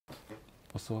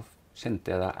Og så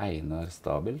kjente jeg da Einar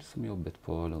Stabel, som jobbet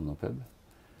på London Pub.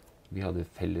 Vi hadde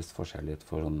felles forskjellighet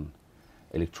for sånn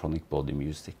electronic body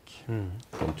music,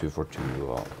 from 242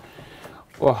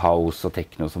 og house og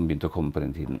techno som begynte å komme på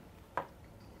den tiden.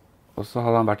 Og så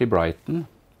hadde han vært i Brighton,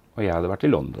 og jeg hadde vært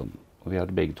i London. Og vi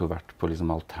hadde begge to vært på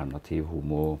liksom alternativ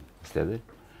homosteder.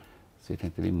 Så vi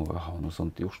tenkte vi må jo ha noe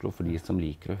sånt i Oslo, for de som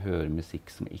liker å høre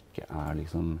musikk som ikke er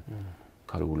liksom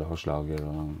Carola og slager.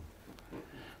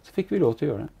 Så fikk vi lov til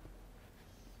å gjøre det.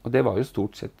 Og det var jo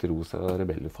stort sett rosa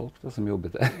rebellefolk da, som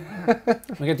jobbet der.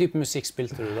 Hvilken type musikk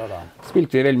spilte du da?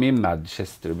 Spilte vi veldig mye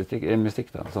Manchester-musikk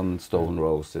da. Sånn Stone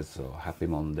Roses og Happy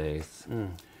Mondays.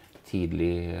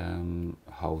 Tidlig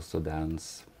house og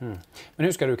dance. Men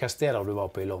husker du hva steder du var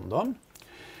på i London?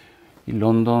 I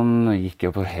London gikk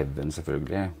jeg på Heaven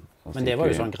selvfølgelig. Men det var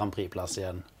jo sånn Grand Prix-plass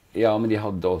igjen. Ja, men de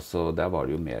hadde også, der var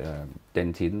det jo mer,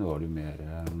 den tiden var det jo mer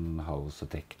house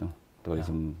og techno. Det var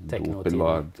liksom, dopen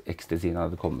var, ecstasyen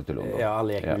hadde kommet til London. Ja,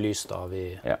 alle gikk med lysstav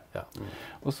i... Ja.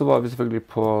 Og så var vi selvfølgelig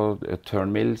på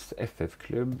Turnmills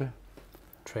FF-klubb.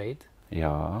 Trade?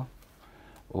 Ja.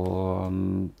 Og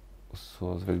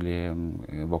så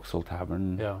selvfølgelig Vauxhall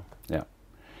Tavern. Ja. Ja.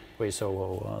 Og i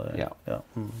Soho. Ja.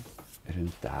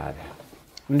 Rundt der.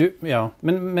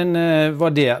 Men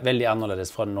var det veldig annerledes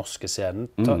fra den norske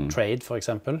scenen? Trade, for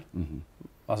eksempel?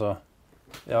 Altså,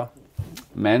 ja.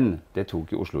 Men det tok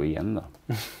jo Oslo igjen da,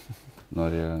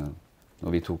 når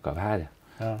vi tok av her.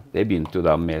 Ja. Det begynte jo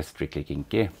da med Strictly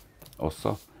Kinky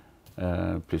også,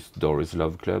 pluss Doris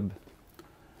Love Club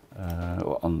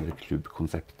og andre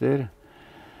klubbkonsepter,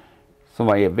 som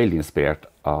var veldig inspirert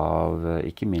av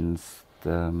ikke minst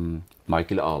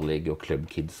Michael Alig og Club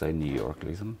Kidsa i New York,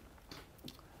 liksom.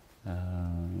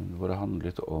 Hvor det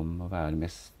handlet om å være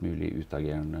mest mulig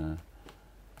utagerende,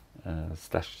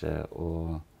 stæsje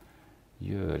og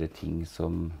gjøre ting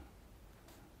som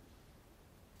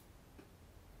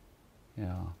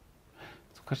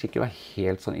som kanskje ikke var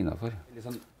helt sånn innenfor.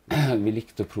 Vi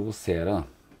likte å provosere.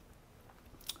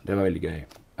 Det var veldig gøy.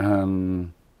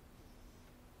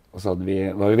 Og så var vi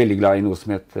veldig glad i noe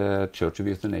som heter Church of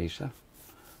Euthanasia,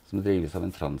 som drives av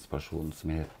en transperson som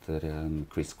heter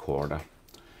Chris Corda,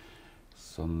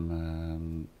 som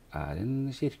er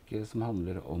en kirke som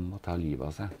handler om å ta livet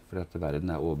av seg, fordi at verden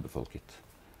er overbefolket.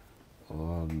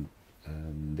 Og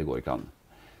det går ikke an.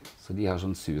 Så de har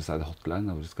sånn suicide hotline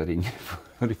hvor du skal ringe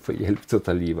for å få hjelp til å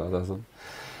ta livet av deg. Sånn.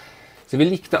 Så vi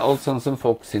likte alt sånn som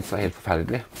folk syntes var helt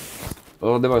forferdelig.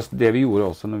 Og det var det vi gjorde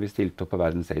også når vi stilte opp på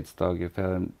verdens AIDS-dag.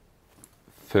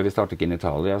 Før vi startet inn i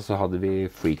Italia så hadde vi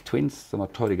Freak Twins, som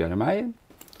var Torgeir og meg,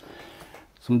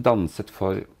 som danset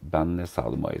for bandet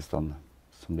Sadomaistan,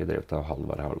 som ble drevet av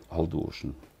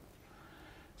Haldorsen.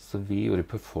 Så vi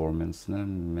gjorde performancene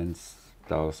mens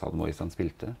da Sadomaistan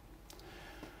spilte.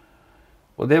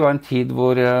 Og det var en tid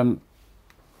hvor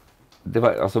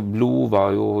blod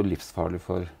var jo livsfarlig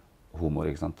for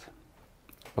homoer, ikke sant?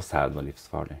 Og sæd var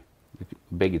livsfarlig.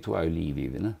 Begge to er jo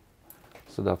livgivende.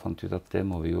 Så da fant vi ut at det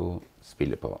må vi jo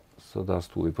spille på. Så da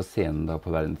sto vi på scenen da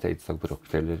på verdens AIDS-dag på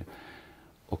Rockefeller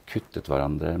og kuttet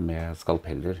hverandre med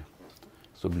skalpeller.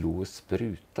 Så blodet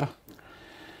spruta.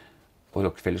 Og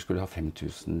Rockefeller skulle ha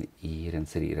 5000 i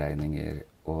renseriregninger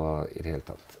og i det hele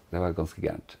tatt. Det var ganske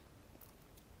gærent.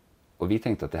 Og vi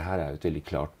tenkte at det her er jo et veldig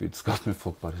klart budskap, men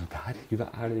folk bare sånn, herregud, hva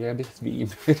er det? Jeg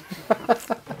besvimer.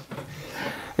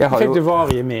 Fikk du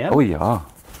varige med? Å ja,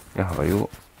 jeg har jo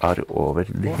arr over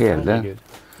det hele.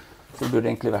 Så det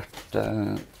burde egentlig vært,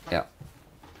 ja.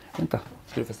 Vent da,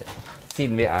 skal du få se.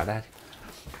 Siden vi er der.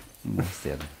 Må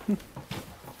se det.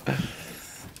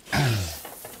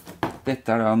 Dette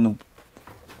er da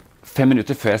 5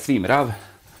 minutter før jeg svimer av.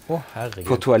 Herregud.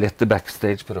 På toalettet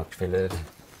backstage på Rockefeller.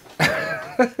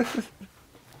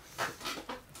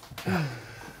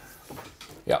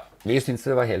 Ja, vi syntes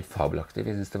det var helt fabelaktig.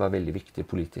 Vi syntes det var veldig viktig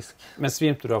politisk. Men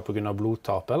svimte du da på grunn av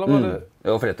blodtap, eller var det?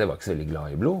 Ja, for jeg var ikke så veldig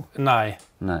glad i blod. Nei.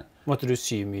 Nei. Måtte du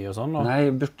sy mye og sånn? Nei,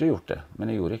 jeg burde gjort det, men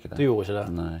jeg gjorde ikke det. Du gjorde ikke det?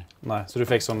 Nei. Så du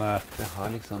fikk sånne... Jeg har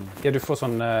liksom... Ja, du får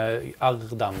sånn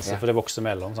arrdanse, for det vokser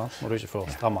mellom, sant? Når du ikke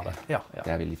får stramme det. Ja. Det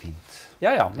er veldig fint.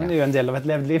 Ja, men det er jo en del av et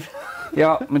levd liv.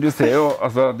 Ja, men du ser jo,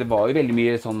 altså, det var jo veldig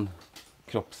mye sånn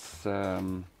kropps...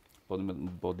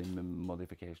 body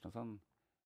modification og sånn.